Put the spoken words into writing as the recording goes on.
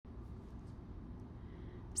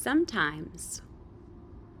Sometimes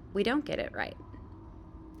we don't get it right.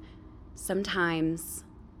 Sometimes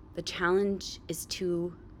the challenge is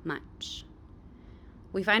too much.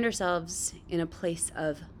 We find ourselves in a place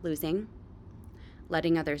of losing,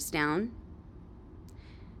 letting others down,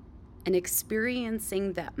 and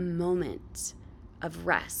experiencing that moment of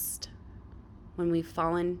rest when we've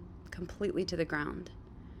fallen completely to the ground.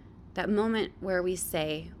 That moment where we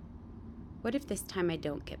say, what if this time I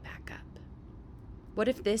don't get back up? What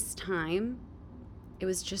if this time it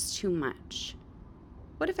was just too much?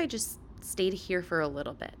 What if I just stayed here for a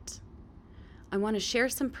little bit? I want to share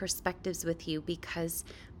some perspectives with you because,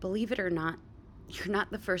 believe it or not, you're not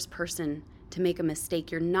the first person to make a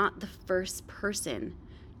mistake. You're not the first person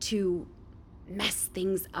to mess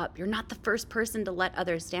things up. You're not the first person to let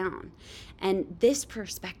others down. And this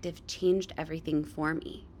perspective changed everything for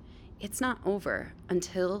me. It's not over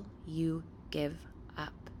until you give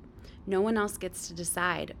up. No one else gets to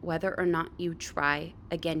decide whether or not you try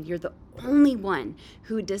again. You're the only one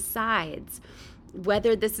who decides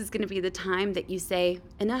whether this is going to be the time that you say,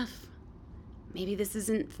 enough, maybe this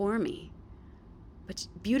isn't for me. But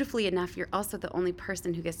beautifully enough, you're also the only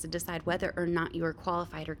person who gets to decide whether or not you are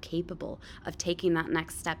qualified or capable of taking that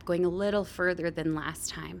next step, going a little further than last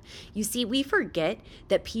time. You see, we forget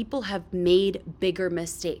that people have made bigger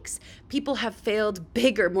mistakes. People have failed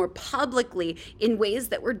bigger, more publicly in ways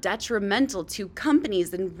that were detrimental to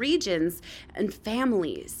companies and regions and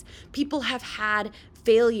families. People have had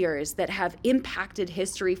failures that have impacted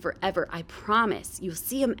history forever. I promise. You'll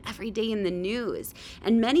see them every day in the news.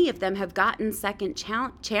 And many of them have gotten second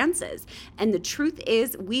chances. And the truth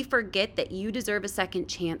is, we forget that you deserve a second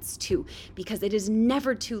chance too, because it is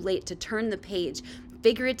never too late to turn the page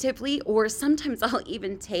figuratively, or sometimes I'll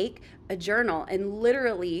even take a journal and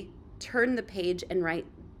literally turn the page and write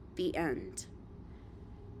the end.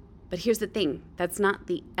 But here's the thing, that's not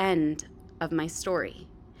the end of my story.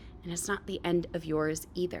 And it's not the end of yours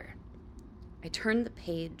either. I turn the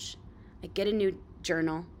page, I get a new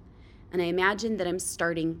journal, and I imagine that I'm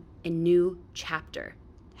starting a new chapter.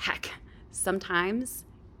 Heck, sometimes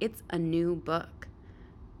it's a new book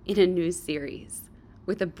in a new series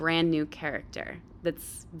with a brand new character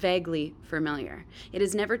that's vaguely familiar. It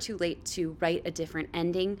is never too late to write a different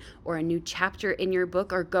ending or a new chapter in your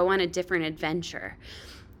book or go on a different adventure.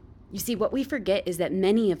 You see, what we forget is that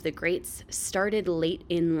many of the greats started late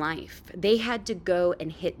in life. They had to go and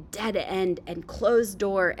hit dead end and closed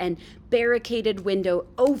door and barricaded window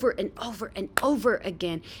over and over and over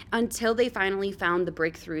again until they finally found the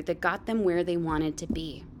breakthrough that got them where they wanted to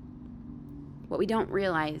be. What we don't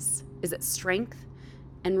realize is that strength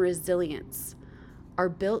and resilience are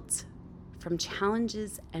built from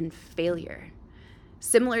challenges and failure.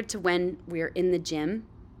 Similar to when we're in the gym,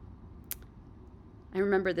 I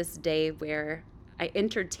remember this day where I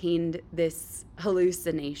entertained this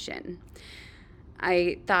hallucination.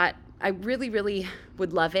 I thought I really, really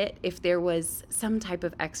would love it if there was some type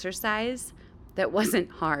of exercise that wasn't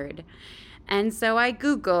hard. And so I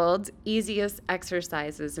Googled easiest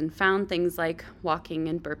exercises and found things like walking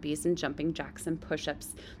and burpees and jumping jacks and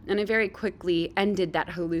push-ups. And I very quickly ended that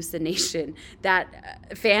hallucination,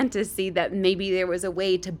 that fantasy that maybe there was a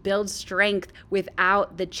way to build strength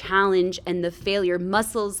without the challenge and the failure.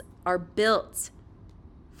 Muscles are built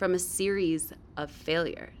from a series of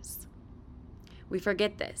failures. We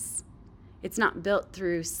forget this. It's not built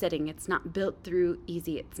through sitting. It's not built through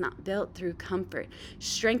easy. It's not built through comfort.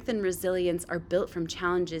 Strength and resilience are built from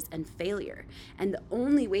challenges and failure. And the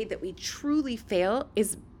only way that we truly fail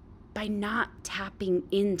is by not tapping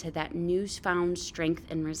into that newfound strength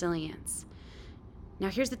and resilience. Now,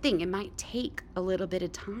 here's the thing. It might take a little bit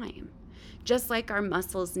of time. Just like our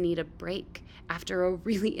muscles need a break after a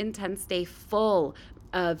really intense day full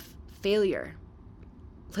of failure,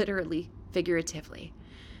 literally, figuratively.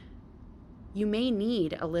 You may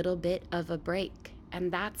need a little bit of a break,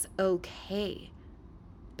 and that's okay.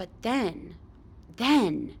 But then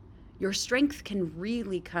your strength can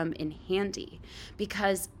really come in handy,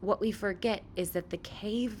 because what we forget is that the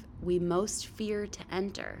cave we most fear to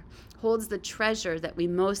enter holds the treasure that we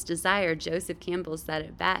most desire. Joseph Campbell said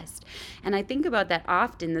it best. And I think about that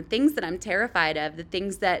often. The things that I'm terrified of, the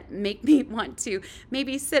things that make me want to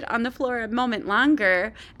maybe sit on the floor a moment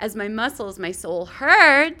longer as my muscles, my soul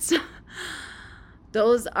hurts.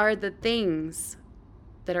 Those are the things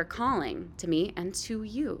that are calling to me and to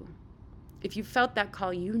you. If you felt that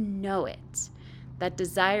call, you know it. That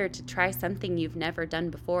desire to try something you've never done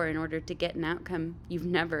before in order to get an outcome you've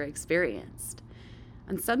never experienced.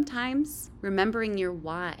 And sometimes remembering your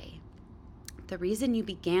why, the reason you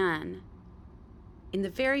began in the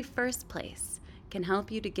very first place, can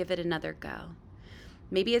help you to give it another go.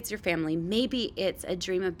 Maybe it's your family. Maybe it's a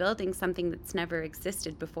dream of building something that's never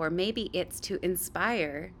existed before. Maybe it's to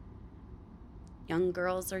inspire young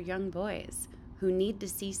girls or young boys who need to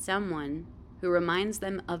see someone who reminds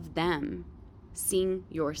them of them seeing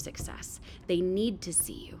your success. They need to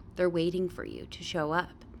see you. They're waiting for you to show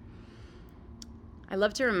up. I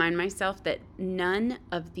love to remind myself that none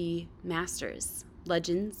of the masters,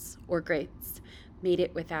 legends, or greats made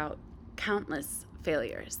it without countless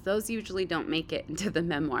failures. Those usually don't make it into the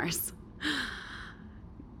memoirs.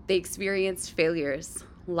 They experienced failures,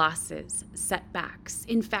 losses, setbacks.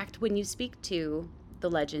 In fact, when you speak to the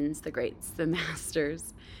legends, the greats, the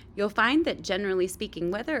masters, you'll find that generally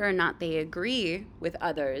speaking, whether or not they agree with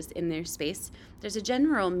others in their space, there's a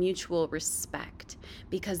general mutual respect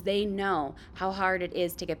because they know how hard it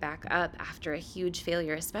is to get back up after a huge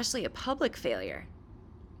failure, especially a public failure.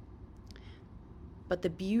 But the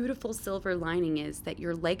beautiful silver lining is that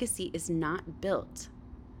your legacy is not built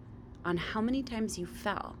on how many times you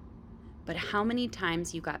fell, but how many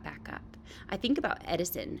times you got back up. I think about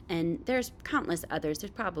Edison, and there's countless others.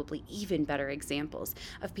 There's probably even better examples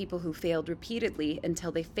of people who failed repeatedly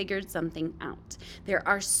until they figured something out. There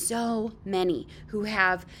are so many who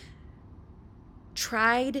have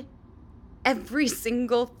tried every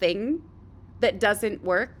single thing that doesn't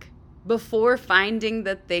work before finding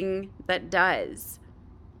the thing that does.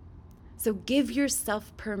 So give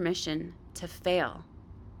yourself permission to fail,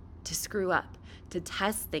 to screw up, to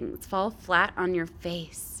test things, fall flat on your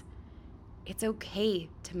face. It's okay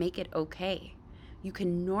to make it okay. You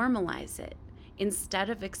can normalize it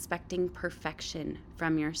instead of expecting perfection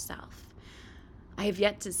from yourself. I have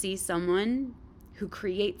yet to see someone who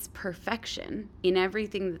creates perfection in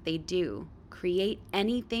everything that they do, create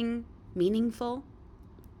anything meaningful,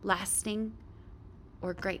 lasting,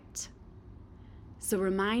 or great. So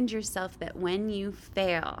remind yourself that when you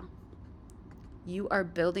fail, you are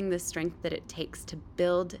building the strength that it takes to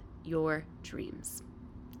build your dreams.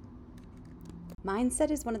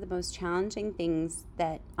 Mindset is one of the most challenging things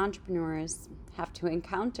that entrepreneurs have to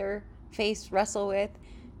encounter, face, wrestle with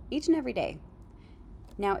each and every day.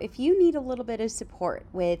 Now, if you need a little bit of support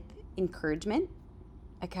with encouragement,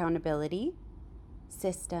 accountability,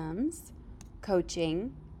 systems,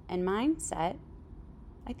 coaching, and mindset,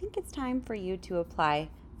 I think it's time for you to apply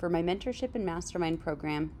for my mentorship and mastermind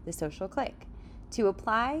program, The Social Click. To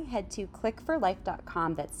apply, head to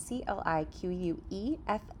clickforlife.com. That's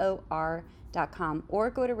CLIQUEFOR.com, or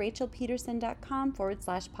go to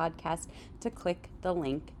rachelpeterson.com/podcast to click the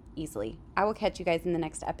link easily. I will catch you guys in the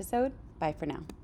next episode. Bye for now.